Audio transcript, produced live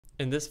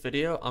In this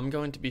video, I'm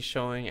going to be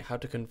showing how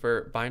to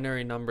convert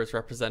binary numbers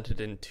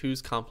represented in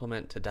 2's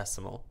complement to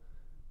decimal.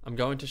 I'm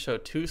going to show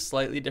two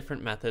slightly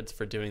different methods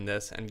for doing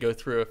this and go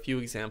through a few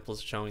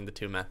examples showing the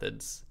two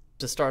methods.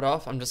 To start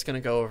off, I'm just going to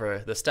go over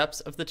the steps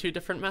of the two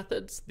different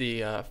methods.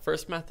 The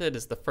first method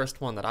is the first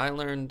one that I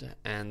learned,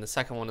 and the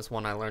second one is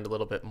one I learned a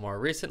little bit more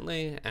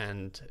recently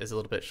and is a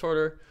little bit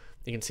shorter.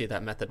 You can see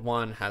that method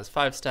 1 has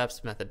 5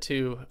 steps, method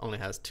 2 only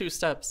has 2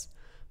 steps.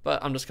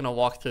 But I'm just going to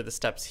walk through the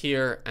steps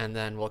here, and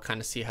then we'll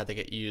kind of see how they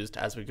get used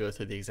as we go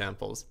through the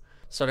examples.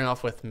 Starting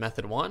off with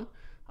method 1.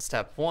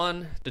 Step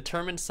 1,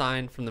 determine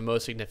sign from the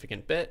most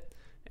significant bit,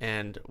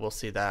 and we'll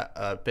see that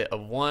a bit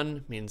of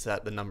 1 means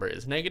that the number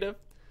is negative.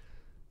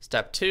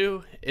 Step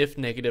 2, if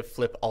negative,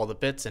 flip all the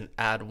bits and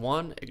add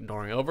 1,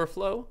 ignoring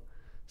overflow.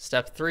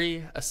 Step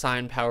 3,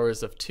 assign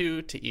powers of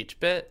 2 to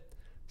each bit.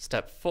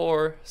 Step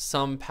 4,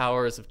 sum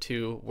powers of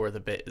 2 where the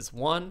bit is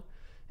 1.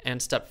 And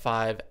step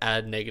 5,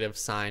 add negative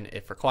sign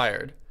if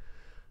required.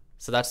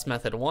 So that's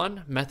method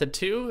 1. Method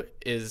 2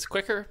 is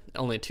quicker,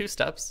 only 2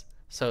 steps.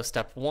 So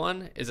step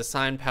 1 is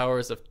assign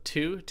powers of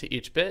 2 to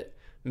each bit,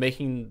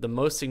 making the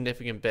most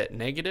significant bit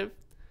negative.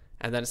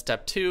 And then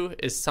step 2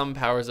 is sum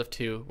powers of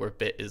 2 where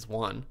bit is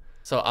 1.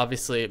 So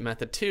obviously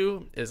method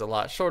 2 is a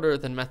lot shorter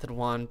than method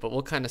 1, but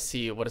we'll kind of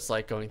see what it's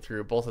like going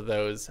through both of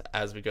those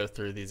as we go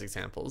through these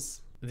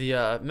examples.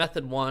 The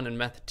method 1 and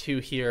method 2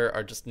 here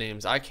are just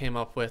names I came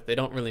up with. They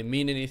don't really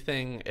mean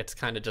anything. It's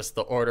kind of just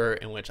the order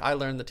in which I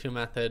learned the two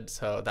methods,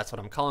 so that's what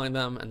I'm calling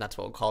them, and that's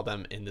what we'll call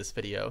them in this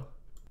video.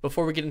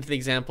 Before we get into the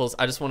examples,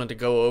 I just wanted to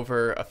go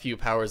over a few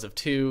powers of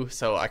 2,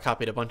 so I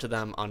copied a bunch of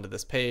them onto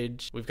this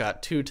page. We've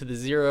got 2 to the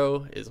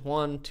 0 is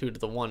 1, 2 to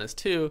the 1 is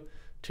 2,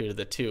 2 to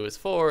the 2 is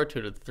 4, 2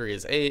 to the 3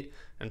 is 8,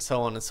 and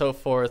so on and so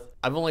forth.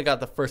 I've only got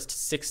the first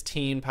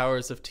 16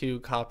 powers of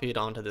 2 copied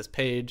onto this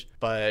page,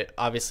 but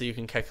obviously you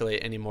can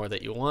calculate any more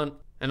that you want.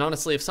 And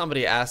honestly, if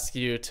somebody asks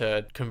you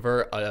to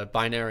convert a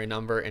binary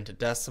number into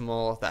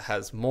decimal that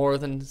has more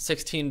than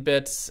 16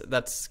 bits,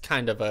 that's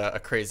kind of a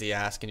crazy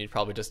ask, and you'd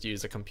probably just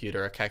use a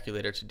computer or a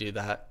calculator to do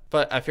that.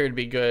 But I figured it'd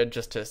be good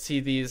just to see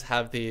these,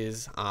 have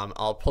these.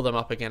 I'll pull them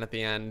up again at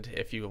the end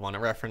if you want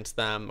to reference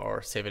them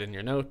or save it in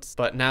your notes.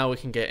 But now we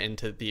can get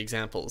into the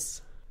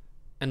examples.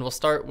 And we'll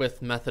start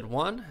with method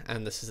 1,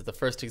 and this is the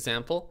first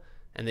example.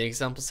 And the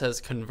example says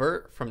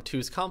convert from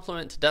 2's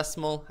complement to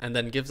decimal, and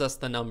then gives us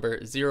the number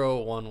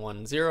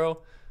 0110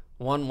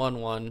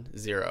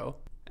 1110.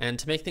 And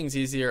to make things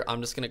easier,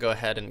 I'm just going to go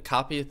ahead and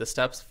copy the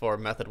steps for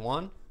method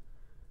 1.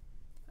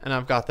 And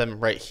I've got them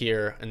right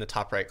here in the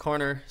top right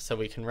corner, so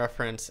we can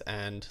reference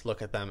and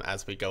look at them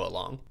as we go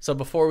along. So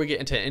before we get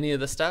into any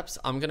of the steps,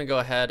 I'm going to go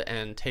ahead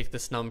and take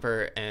this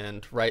number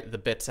and write the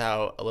bits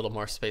out a little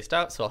more spaced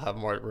out, so I'll have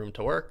more room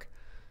to work.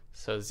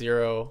 So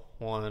 0,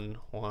 1,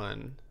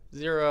 1,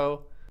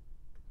 0,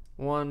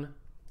 1,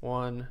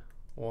 1,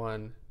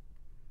 1,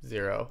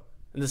 0.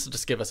 And this will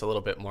just give us a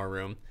little bit more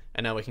room.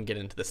 And now we can get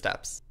into the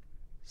steps.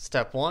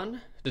 Step 1,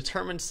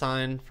 determine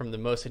sign from the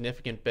most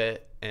significant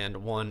bit,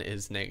 and 1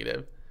 is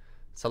negative.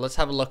 So let's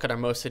have a look at our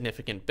most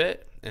significant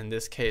bit. In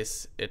this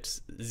case,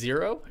 it's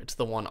 0. It's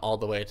the one all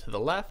the way to the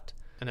left.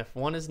 And if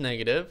 1 is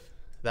negative,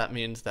 that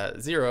means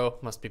that 0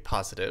 must be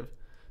positive.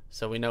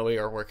 So we know we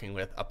are working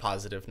with a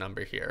positive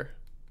number here.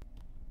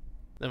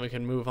 Then we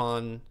can move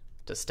on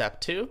to step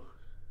 2.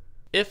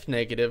 If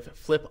negative,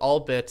 flip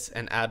all bits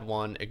and add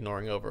 1,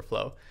 ignoring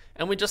overflow.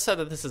 And we just said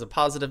that this is a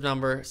positive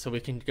number, so we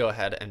can go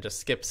ahead and just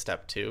skip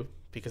step 2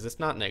 because it's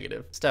not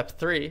negative. Step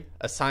 3,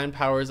 assign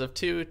powers of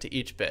 2 to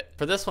each bit.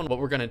 For this one, what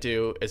we're going to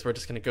do is we're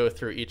just going to go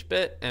through each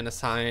bit and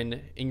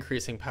assign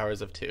increasing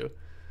powers of 2.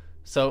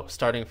 So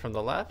starting from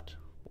the left,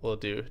 we'll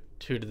do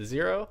 2 to the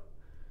 0,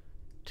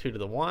 2 to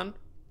the 1,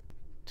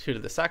 2 to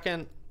the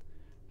second,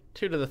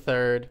 2 to the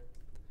third,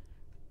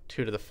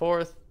 2 to the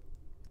fourth,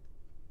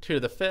 2 to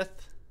the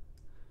fifth,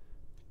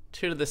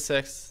 2 to the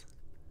sixth,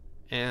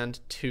 and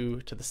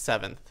 2 to the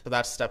seventh. So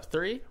that's step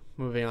 3.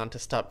 Moving on to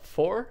step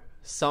 4,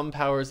 sum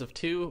powers of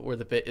 2 where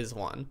the bit is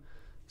 1.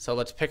 So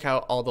let's pick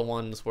out all the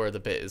ones where the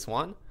bit is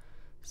 1.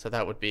 So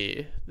that would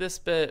be this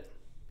bit,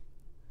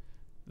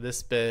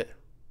 this bit,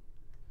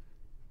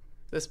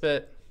 this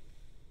bit,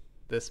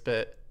 this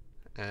bit,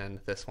 and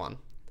this one.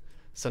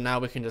 So now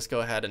we can just go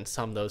ahead and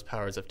sum those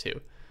powers of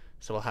 2.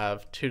 So we'll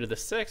have 2 to the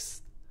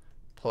 6th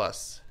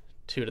plus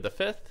 2 to the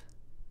 5th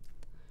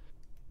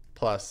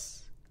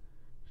plus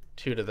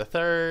 2 to the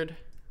 3rd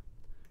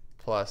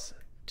plus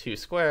 2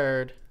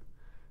 squared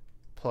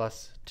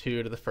plus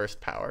 2 to the 1st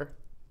power.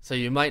 So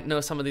you might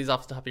know some of these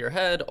off the top of your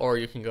head, or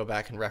you can go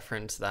back and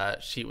reference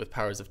that sheet with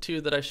powers of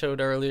 2 that I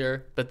showed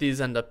earlier. But these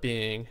end up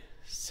being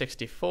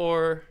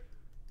 64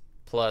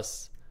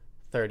 plus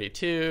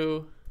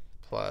 32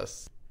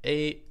 plus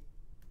 8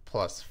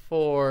 plus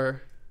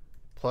 4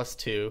 plus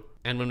 2.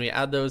 And when we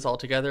add those all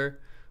together,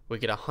 we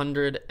get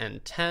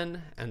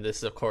 110, and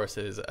this of course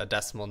is a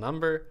decimal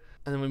number.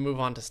 And then we move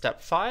on to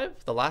step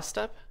 5, the last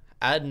step,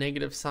 add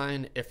negative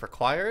sign if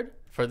required.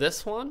 For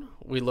this one,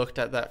 we looked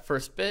at that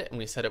first bit and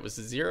we said it was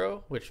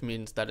 0, which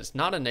means that it's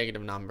not a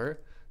negative number.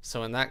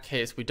 So in that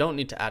case, we don't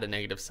need to add a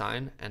negative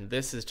sign, and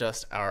this is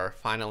just our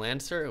final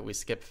answer. We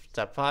skip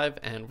step 5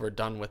 and we're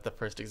done with the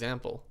first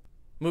example.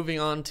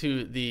 Moving on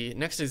to the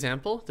next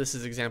example, this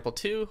is example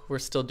 2. We're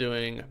still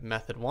doing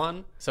method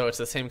 1. So it's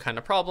the same kind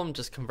of problem,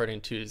 just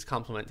converting 2's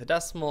complement to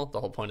decimal,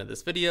 the whole point of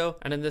this video.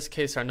 And in this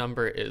case, our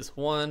number is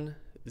 1,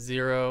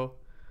 0,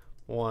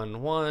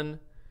 1, 1,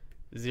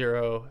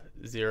 0,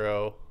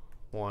 0,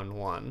 1,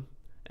 1.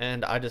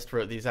 And I just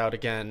wrote these out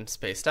again,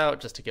 spaced out,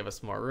 just to give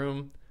us more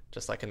room,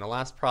 just like in the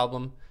last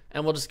problem.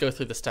 And we'll just go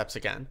through the steps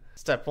again.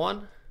 Step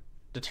 1,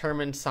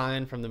 determine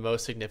sign from the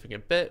most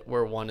significant bit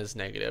where 1 is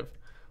negative.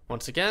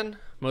 Once again,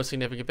 most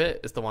significant bit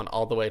is the one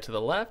all the way to the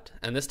left,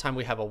 and this time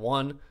we have a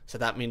 1, so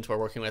that means we're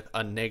working with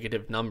a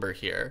negative number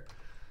here.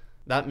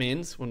 That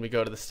means when we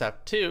go to the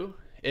step 2,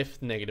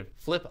 if negative,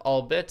 flip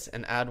all bits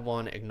and add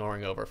 1,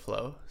 ignoring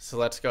overflow. So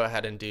let's go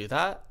ahead and do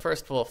that.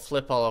 First, we'll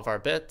flip all of our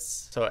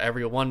bits, so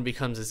every 1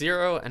 becomes a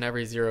 0, and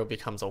every 0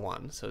 becomes a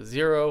 1. So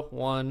 0,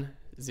 1,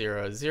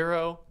 0,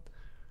 0,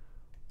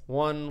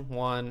 1,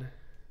 1,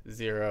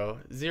 0,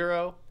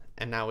 0.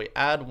 And now we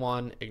add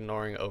 1,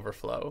 ignoring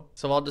overflow.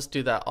 So I'll just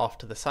do that off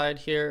to the side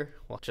here,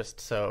 well, just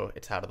so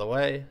it's out of the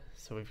way.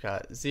 So we've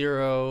got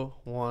 0,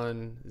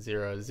 1,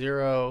 0,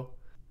 0,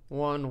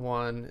 1,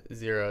 1,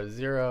 0,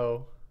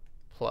 0,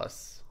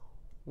 plus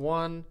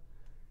 1.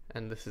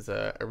 And this is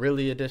a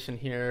really addition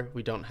here.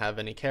 We don't have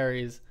any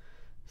carries,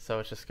 so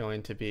it's just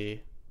going to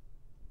be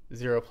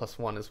 0 plus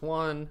 1 is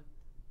 1,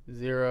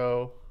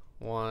 0,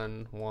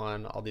 1,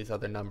 1. All these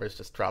other numbers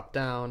just drop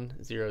down,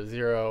 0,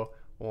 0,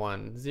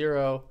 1,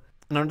 0.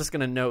 And I'm just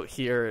going to note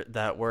here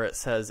that where it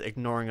says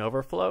ignoring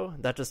overflow,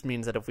 that just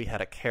means that if we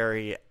had a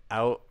carry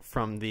out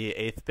from the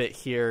 8th bit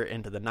here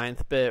into the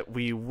 9th bit,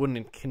 we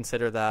wouldn't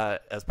consider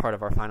that as part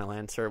of our final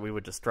answer. We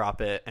would just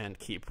drop it and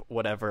keep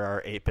whatever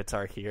our 8 bits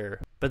are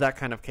here. But that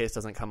kind of case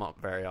doesn't come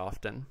up very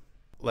often.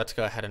 Let's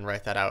go ahead and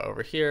write that out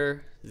over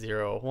here.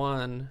 0,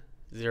 1,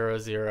 0,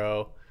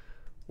 0,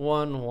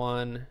 1,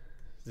 1,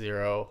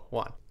 0,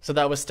 1. So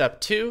that was step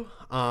 2.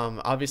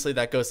 Obviously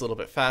that goes a little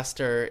bit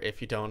faster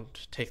if you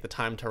don't take the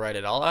time to write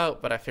it all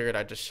out, but I figured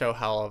I'd just show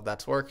how all of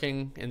that's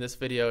working in this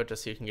video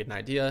just so you can get an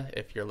idea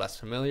if you're less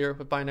familiar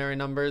with binary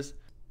numbers.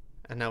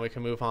 And now we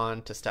can move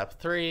on to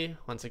step 3.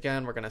 Once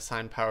again, we're going to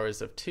assign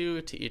powers of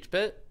 2 to each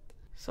bit.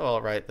 So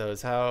I'll write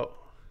those out.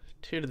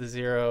 2 to the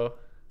 0,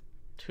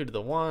 2 to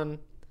the 1,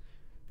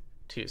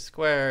 2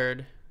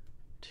 squared,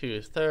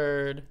 2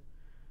 third,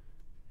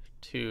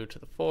 2 to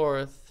the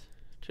 4th,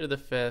 2 to the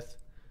 5th,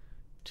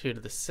 2 to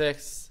the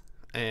 6th,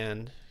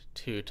 and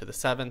 2 to the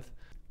 7th.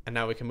 And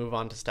now we can move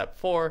on to step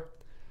 4.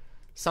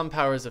 Some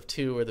powers of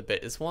 2 where the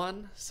bit is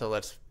 1. So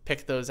let's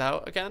pick those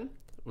out again.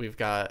 We've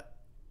got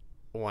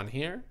 1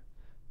 here,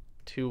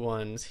 2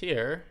 1s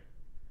here,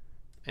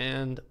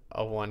 and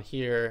a 1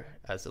 here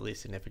as the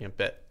least significant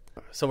bit.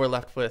 So we're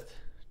left with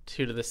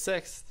 2 to the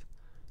 6th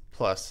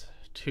plus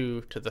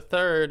 2 to the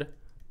 3rd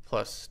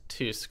plus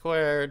 2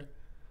 squared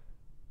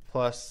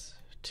plus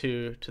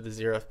 2 to the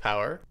 0th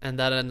power, and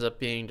that ends up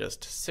being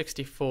just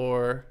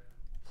 64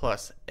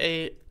 plus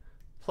 8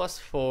 plus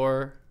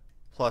 4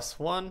 plus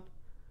 1,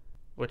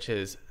 which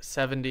is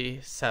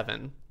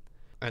 77.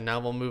 And now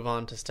we'll move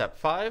on to step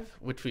 5,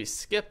 which we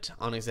skipped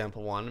on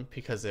example 1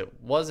 because it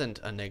wasn't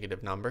a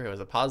negative number, it was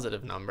a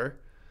positive number.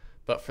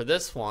 But for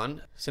this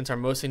one, since our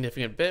most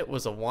significant bit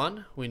was a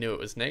 1, we knew it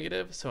was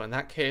negative, so in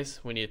that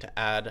case we need to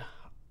add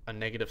a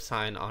negative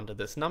sign onto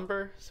this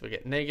number, so we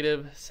get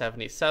negative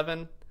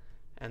 77.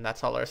 And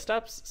that's all our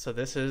steps, so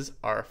this is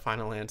our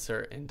final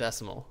answer in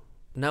decimal.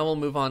 Now we'll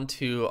move on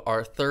to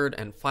our third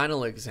and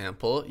final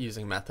example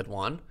using method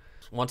 1.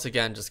 Once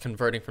again, just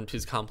converting from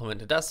 2's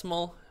complement to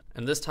decimal,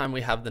 and this time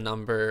we have the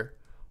number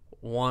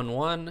 1,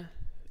 1,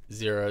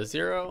 0,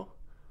 0,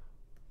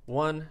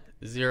 1,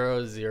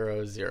 0,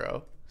 0,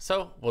 0.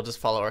 So we'll just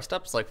follow our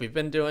steps like we've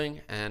been doing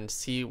and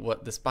see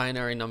what this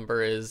binary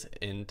number is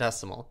in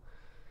decimal.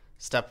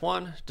 Step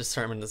 1,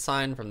 determine the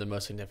sign from the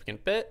most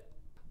significant bit.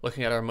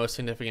 Looking at our most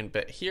significant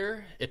bit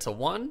here, it's a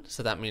 1,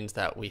 so that means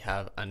that we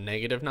have a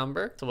negative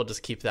number, so we'll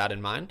just keep that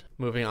in mind.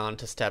 Moving on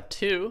to step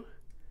 2,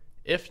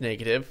 if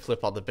negative,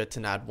 flip all the bits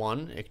and add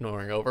 1,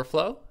 ignoring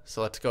overflow.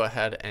 So let's go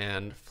ahead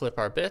and flip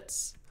our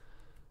bits.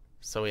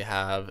 So we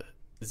have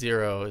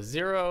 0,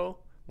 0,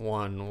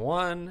 1,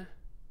 1,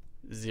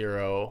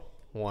 0,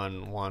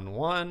 1, 1,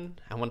 1,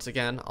 and once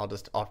again, I'll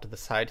just off to the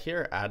side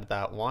here, add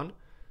that 1.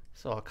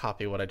 So I'll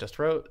copy what I just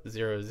wrote,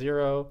 0,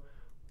 0,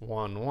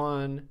 1,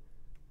 1,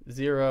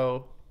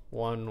 0,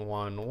 1,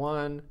 1,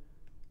 1,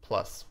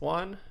 plus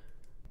 1.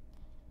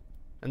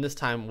 And this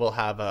time we'll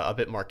have a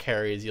bit more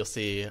carries. You'll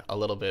see a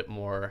little bit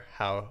more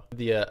how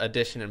the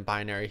addition in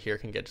binary here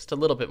can get just a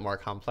little bit more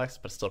complex,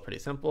 but still pretty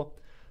simple.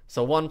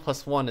 So 1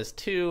 plus 1 is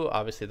 2.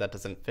 Obviously that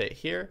doesn't fit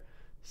here.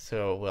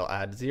 So we'll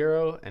add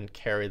 0 and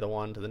carry the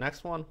 1 to the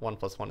next one. 1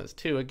 plus 1 is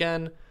 2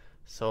 again.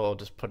 So I'll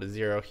just put a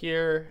 0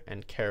 here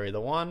and carry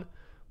the 1.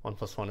 1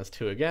 plus 1 is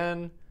 2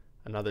 again.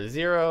 Another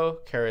 0,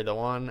 carry the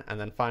 1, and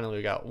then finally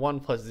we got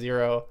 1 plus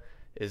 0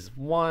 is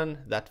 1,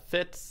 that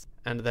fits,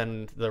 and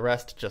then the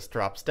rest just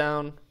drops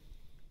down.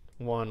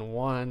 1,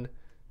 1,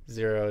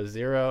 0,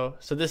 0.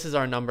 So this is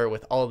our number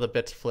with all of the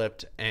bits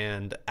flipped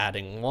and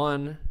adding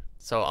 1.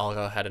 So I'll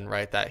go ahead and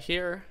write that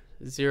here.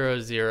 0,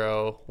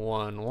 0,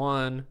 1,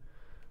 1,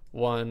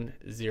 1,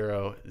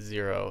 0,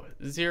 0,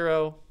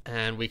 0.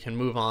 And we can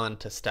move on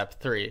to step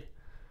 3,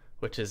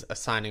 which is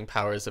assigning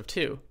powers of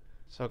 2.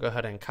 So I'll go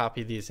ahead and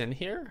copy these in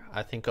here.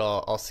 I think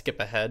I'll skip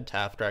ahead to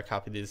after I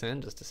copy these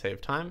in just to save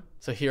time.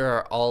 So here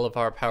are all of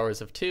our powers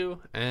of 2,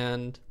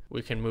 and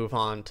we can move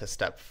on to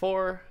step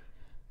 4.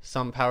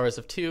 Some powers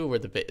of 2 where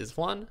the bit is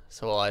 1.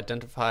 So we'll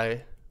identify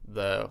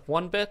the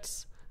 1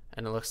 bits,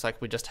 and it looks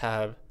like we just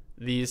have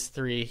these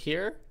 3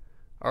 here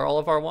are all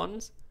of our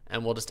 1s,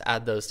 and we'll just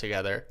add those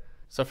together.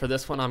 So for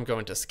this one, I'm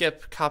going to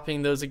skip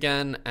copying those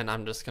again, and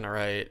I'm just going to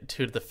write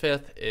 2 to the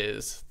 5th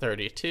is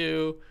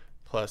 32,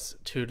 plus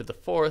 2 to the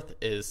 4th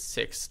is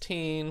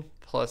 16,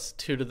 plus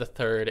 2 to the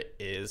 3rd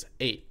is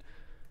 8.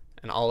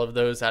 And all of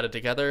those added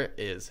together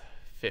is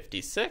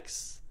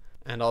 56.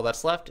 And all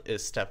that's left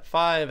is step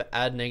 5,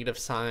 add negative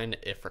sign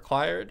if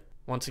required.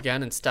 Once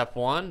again, in step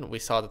 1, we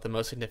saw that the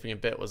most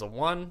significant bit was a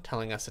 1,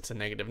 telling us it's a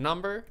negative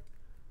number.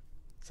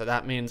 So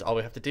that means all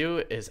we have to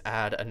do is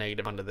add a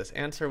negative onto this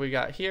answer we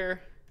got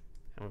here.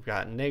 And we've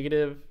got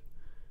negative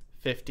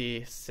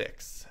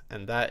 56.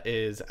 And that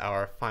is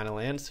our final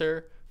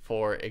answer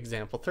for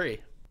example 3.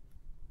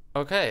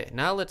 Okay,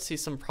 now let's see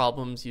some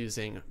problems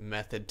using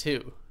method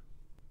 2.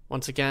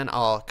 Once again,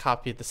 I'll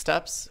copy the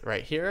steps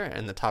right here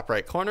in the top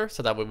right corner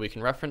so that way we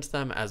can reference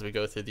them as we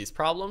go through these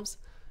problems.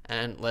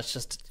 And let's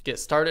just get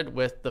started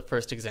with the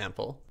first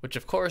example, which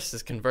of course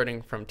is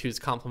converting from 2's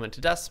complement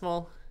to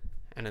decimal.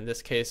 And in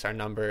this case, our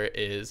number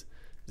is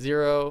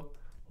 0,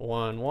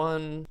 1,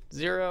 1,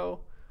 0,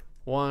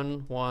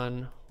 1,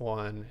 1,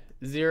 1,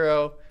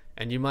 0.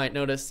 And you might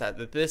notice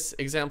that this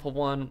example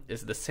 1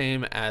 is the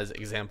same as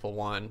example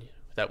 1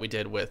 that we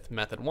did with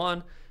method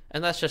 1.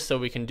 And that's just so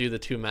we can do the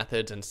 2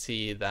 methods and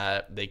see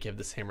that they give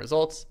the same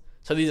results.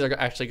 So these are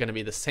actually going to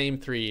be the same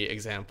 3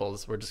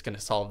 examples. We're just going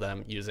to solve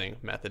them using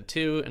method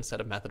 2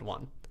 instead of method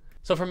 1.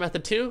 So for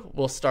method 2,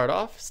 we'll start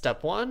off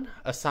step 1,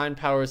 assign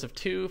powers of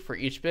 2 for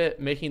each bit,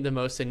 making the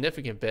most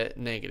significant bit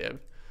negative.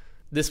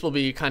 This will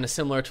be kind of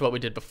similar to what we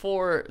did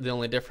before. The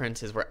only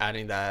difference is we're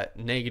adding that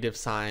negative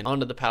sign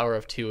onto the power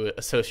of 2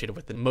 associated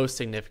with the most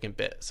significant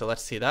bit. So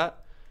let's see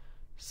that.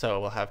 So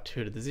we'll have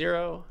 2 to the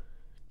 0,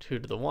 2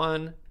 to the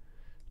 1,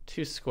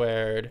 2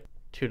 squared,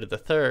 2 to the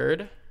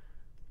 3rd,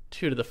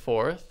 2 to the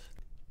 4th,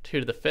 2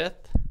 to the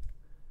 5th,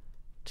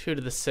 2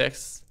 to the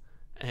 6th,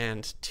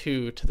 and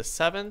 2 to the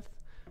 7th.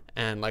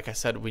 And like I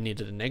said, we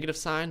needed a negative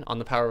sign on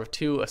the power of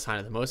 2 assigned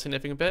to the most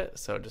significant bit.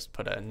 So just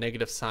put a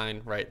negative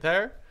sign right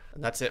there.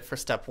 And that's it for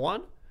step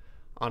 1.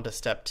 On to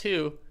step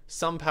 2,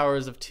 some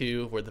powers of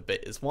 2 where the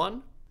bit is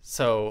 1.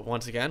 So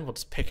once again, we'll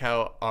just pick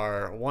out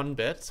our 1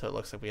 bit. So it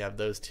looks like we have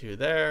those 2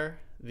 there,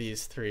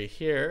 these 3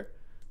 here,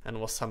 and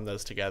we'll sum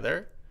those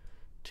together.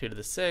 2 to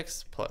the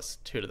 6th plus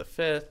 2 to the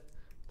 5th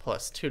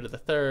plus 2 to the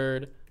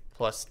 3rd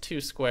plus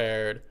 2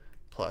 squared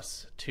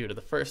plus 2 to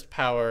the 1st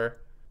power,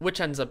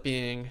 which ends up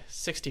being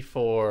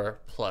 64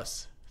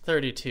 plus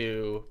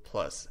 32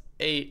 plus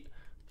 8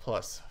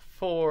 plus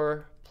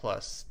 4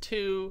 plus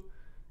 2.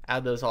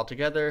 Add those all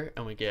together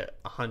and we get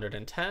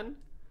 110.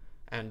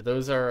 And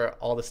those are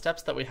all the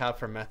steps that we have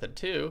for method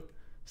 2.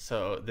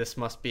 So this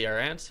must be our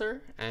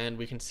answer, and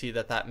we can see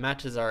that that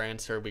matches our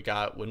answer we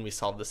got when we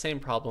solved the same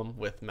problem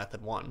with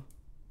method 1.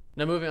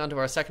 Now moving on to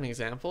our second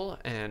example,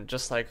 and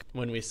just like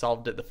when we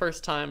solved it the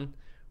first time,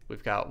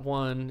 we've got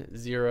 1,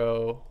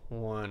 0,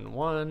 1,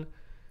 1,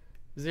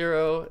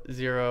 0,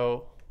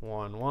 0,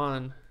 1,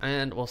 1,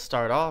 and we'll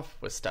start off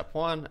with step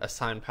 1,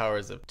 assign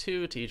powers of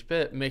 2 to each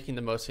bit, making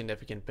the most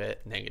significant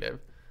bit negative.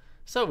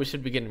 So we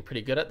should be getting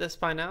pretty good at this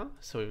by now.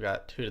 So we've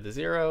got 2 to the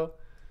 0,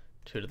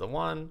 2 to the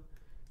 1,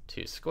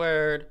 2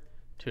 squared,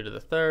 2 to the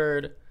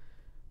 3rd,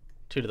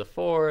 2 to the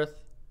 4th,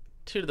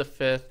 2 to the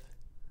 5th,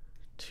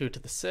 2 to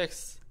the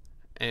 6th,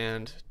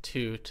 and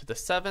 2 to the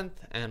 7th.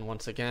 And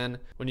once again,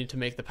 we need to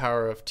make the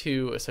power of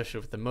 2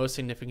 associated with the most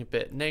significant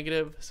bit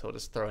negative, so we'll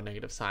just throw a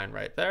negative sign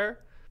right there.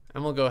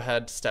 And we'll go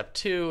ahead to step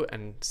 2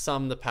 and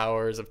sum the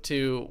powers of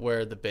 2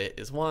 where the bit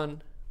is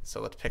 1.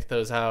 So let's pick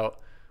those out.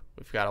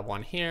 We've got a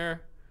 1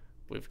 here,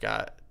 we've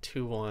got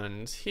 2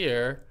 1s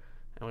here,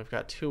 and we've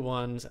got 2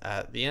 1s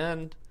at the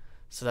end.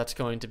 So that's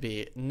going to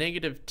be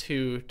negative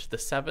 2 to the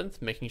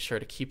 7th, making sure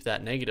to keep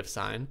that negative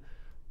sign,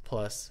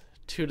 plus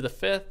 2 to the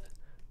 5th,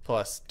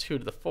 plus 2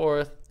 to the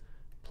 4th,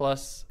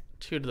 plus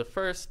 2 to the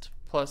 1st,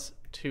 plus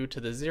 2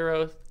 to the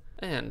 0th.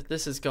 And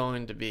this is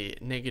going to be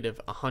negative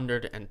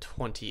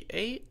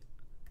 128,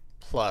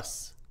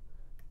 plus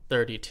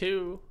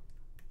 32,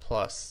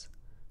 plus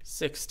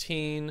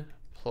 16,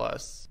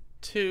 plus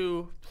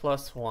 2,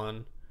 plus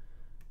 1.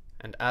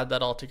 And add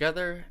that all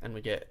together, and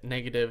we get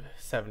negative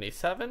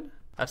 77.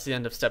 That's the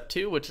end of step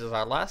 2, which is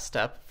our last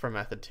step for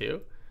method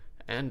 2.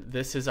 And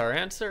this is our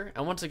answer.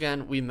 And once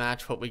again, we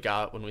match what we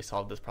got when we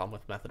solved this problem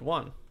with method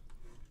 1.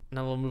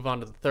 Now we'll move on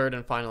to the third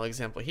and final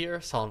example here,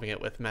 solving it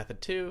with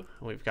method 2.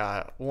 We've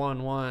got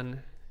 1,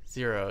 1,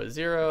 0,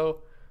 0,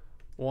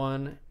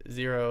 1,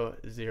 0,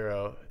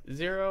 0,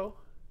 0.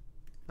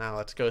 Now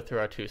let's go through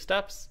our 2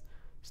 steps.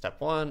 Step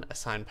 1,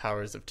 assign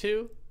powers of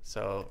 2.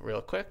 So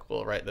real quick,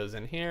 we'll write those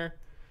in here.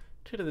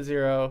 2 to the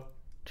 0,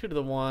 2 to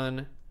the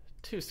 1,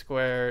 2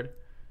 squared,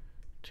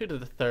 2 to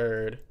the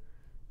 3rd,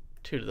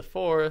 2 to the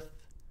 4th,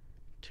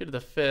 2 to the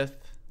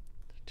 5th,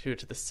 2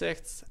 to the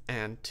 6th,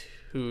 and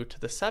 2 to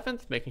the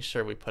 7th, making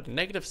sure we put a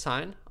negative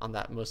sign on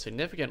that most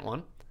significant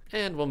one.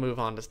 And we'll move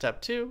on to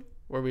step 2,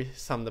 where we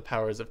sum the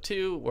powers of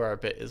 2, where our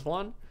bit is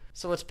 1.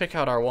 So let's pick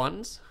out our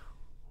 1s.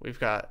 We've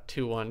got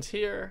 2 1s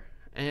here,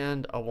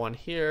 and a 1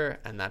 here,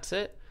 and that's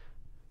it.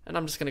 And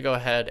I'm just going to go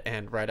ahead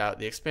and write out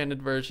the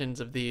expanded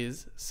versions of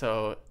these.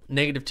 So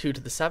negative 2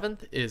 to the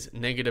 7th is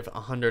negative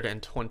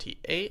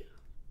 128,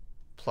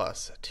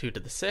 plus 2 to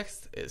the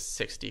 6th is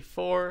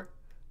 64,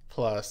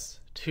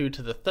 plus 2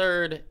 to the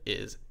 3rd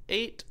is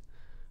 8.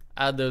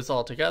 Add those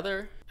all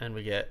together, and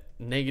we get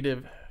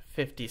negative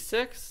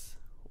 56,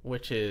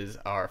 which is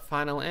our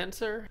final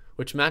answer,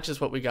 which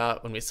matches what we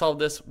got when we solved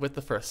this with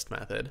the first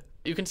method.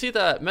 You can see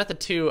that method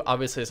 2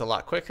 obviously is a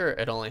lot quicker.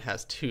 It only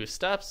has 2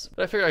 steps,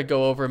 but I figured I'd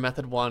go over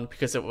method 1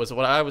 because it was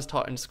what I was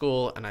taught in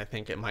school, and I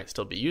think it might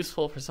still be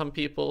useful for some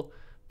people.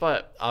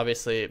 But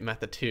obviously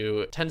method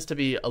 2 tends to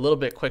be a little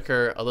bit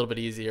quicker, a little bit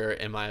easier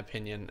in my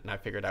opinion, and I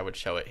figured I would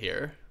show it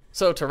here.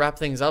 So to wrap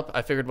things up,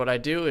 I figured what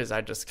I'd do is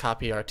I'd just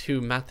copy our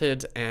 2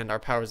 methods and our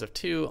powers of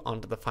 2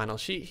 onto the final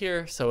sheet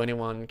here, so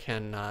anyone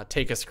can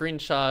take a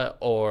screenshot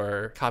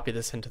or copy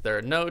this into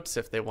their notes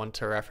if they want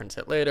to reference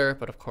it later.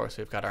 But of course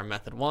we've got our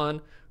method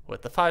 1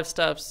 with the 5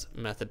 steps,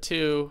 method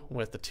 2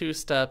 with the 2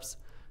 steps,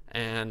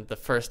 and the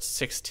first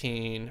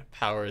 16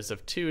 powers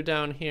of 2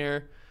 down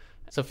here.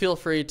 So feel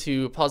free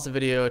to pause the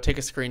video, take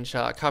a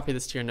screenshot, copy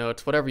this to your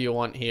notes, whatever you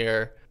want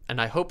here. And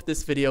I hope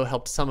this video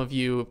helped some of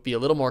you be a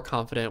little more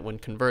confident when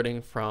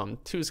converting from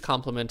 2's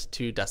complement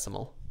to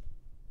decimal.